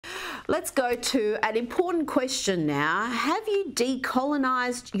Let's go to an important question now. Have you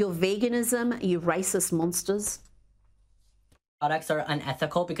decolonized your veganism, you racist monsters? Products are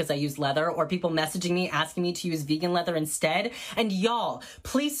unethical because I use leather, or people messaging me asking me to use vegan leather instead. And y'all,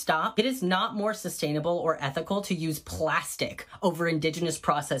 please stop. It is not more sustainable or ethical to use plastic over indigenous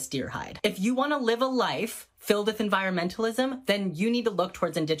processed deer hide. If you want to live a life filled with environmentalism, then you need to look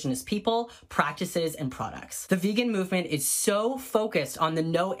towards indigenous people, practices, and products. The vegan movement is so focused on the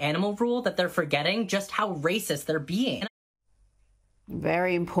no animal rule that they're forgetting just how racist they're being.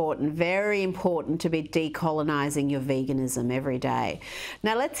 Very important to be decolonizing your veganism every day.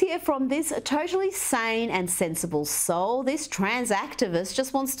 Now let's hear from this totally sane and sensible soul. This trans activist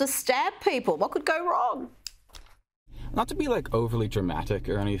just wants to stab people. What could go wrong? Not to be like overly dramatic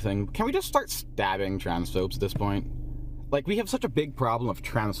or anything, can we just start stabbing transphobes at this point? Like, we have such a big problem of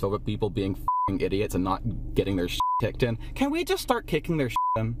transphobic people being f***ing idiots and not getting their shit kicked in. Can we just start kicking their shit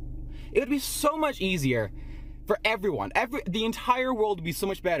in? It would be so much easier for everyone. The entire world would be so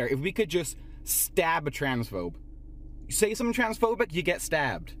much better if we could just stab a transphobe. You say something transphobic, you get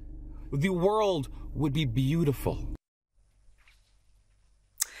stabbed. The world would be beautiful.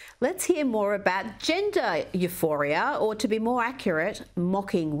 Let's hear more about gender euphoria, or to be more accurate,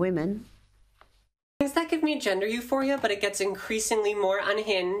 mocking women. Things that give me gender euphoria, but it gets increasingly more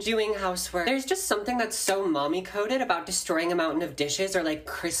unhinged doing housework. There's just something that's so mommy-coded about destroying a mountain of dishes or like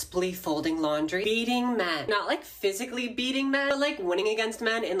crisply folding laundry. Beating men. Not like physically beating men, but like winning against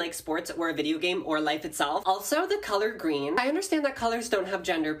men in like sports or a video game or life itself. Also, the color green. I understand that colors don't have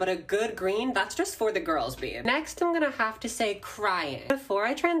gender, but a good green, that's just for the girls, babe. Next, I'm gonna have to say crying. Before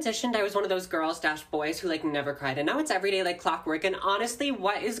I transitioned, I was one of those girls-boys who like never cried, and now it's everyday like clockwork, and honestly,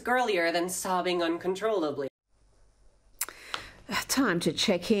 what is girlier than sobbing uncontrollably? Time to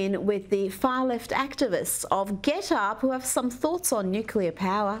check in with the far left activists of GetUp, who have some thoughts on nuclear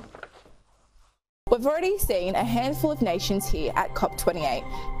power. We've already seen a handful of nations here at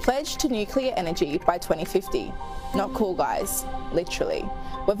COP28 pledge to nuclear energy by 2050. Not cool, guys, literally.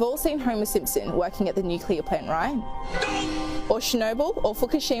 We've all seen Homer Simpson working at the nuclear plant, right? Or Chernobyl or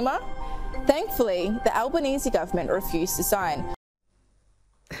Fukushima. Thankfully, the Albanese government refused to sign.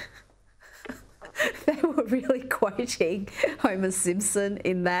 They were really quoting Homer Simpson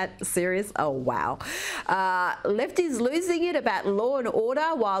in that series. Oh, wow. Lefties losing it about law and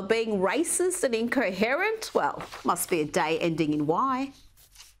order while being racist and incoherent. Well, must be a day ending in Y.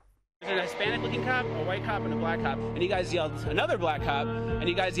 There's a Hispanic-looking cop, a white cop, and a black cop. And you guys yelled another black cop, and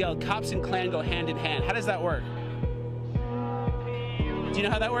you guys yelled cops and Klan go hand in hand. How does that work? Do you know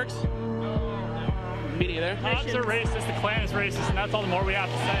how that works? Me neither. Cops are racist, the Klan is racist, and that's all the more we have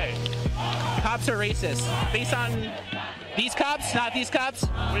to say. Cops are racist. Based on these cops, not these cops?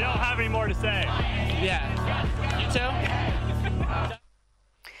 We don't have any more to say. Yeah. You too?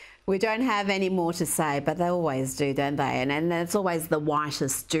 We don't have any more to say, but they always do, don't they? And it's always the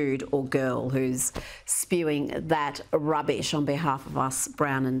whitest dude or girl who's spewing that rubbish on behalf of us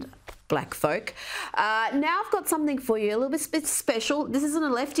brown and black folk. Now I've got something for you, a little bit special. This isn't a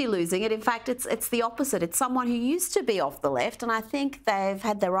lefty losing it. In fact, it's the opposite. It's someone who used to be off the left, and I think they've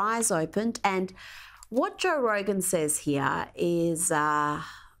had their eyes opened. And what Joe Rogan says here is,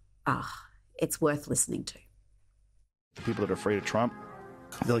 it's worth listening to. The people that are afraid of Trump,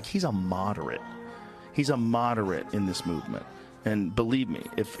 they're like, he's a moderate. He's a moderate in this movement. And believe me,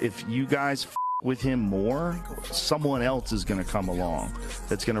 if you guys with him more, someone else is going to come along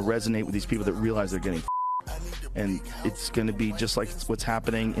that's going to resonate with these people that realize they're getting and it's going to be just like what's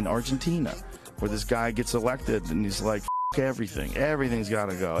happening in Argentina, where this guy gets elected and he's like, everything's got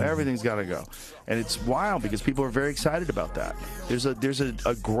to go, and it's wild because people are very excited about that. There's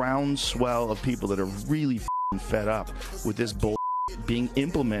a groundswell of people that are really fed up with this bull being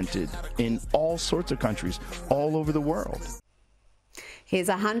implemented in all sorts of countries all over the world. He's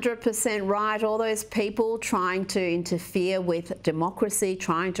 100% right. All those people trying to interfere with democracy,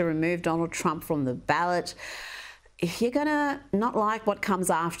 trying to remove Donald Trump from the ballot. If you're going to not like what comes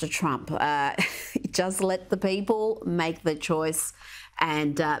after Trump, just let the people make the choice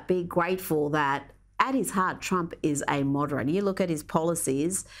and be grateful that at his heart, Trump is a moderate. You look at his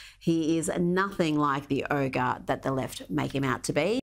policies, he is nothing like the ogre that the left make him out to be.